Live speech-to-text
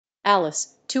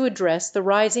Alice, to address the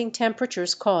rising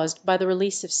temperatures caused by the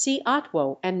release of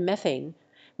CO2 and methane,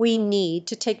 we need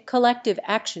to take collective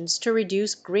actions to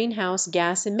reduce greenhouse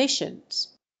gas emissions.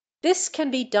 This can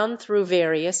be done through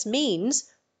various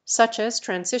means, such as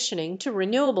transitioning to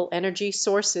renewable energy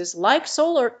sources like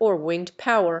solar or wind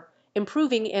power,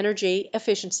 improving energy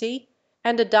efficiency,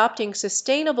 and adopting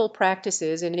sustainable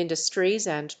practices in industries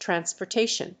and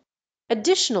transportation.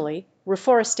 Additionally,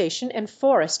 reforestation and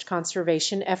forest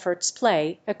conservation efforts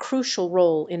play a crucial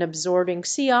role in absorbing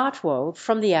CO2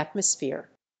 from the atmosphere.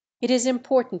 It is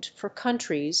important for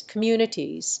countries,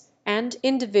 communities, and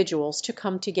individuals to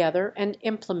come together and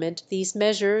implement these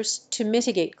measures to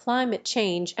mitigate climate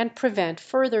change and prevent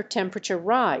further temperature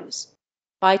rise.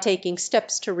 By taking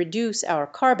steps to reduce our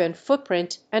carbon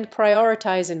footprint and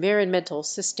prioritize environmental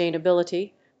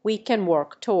sustainability, we can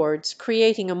work towards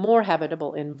creating a more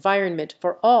habitable environment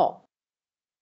for all.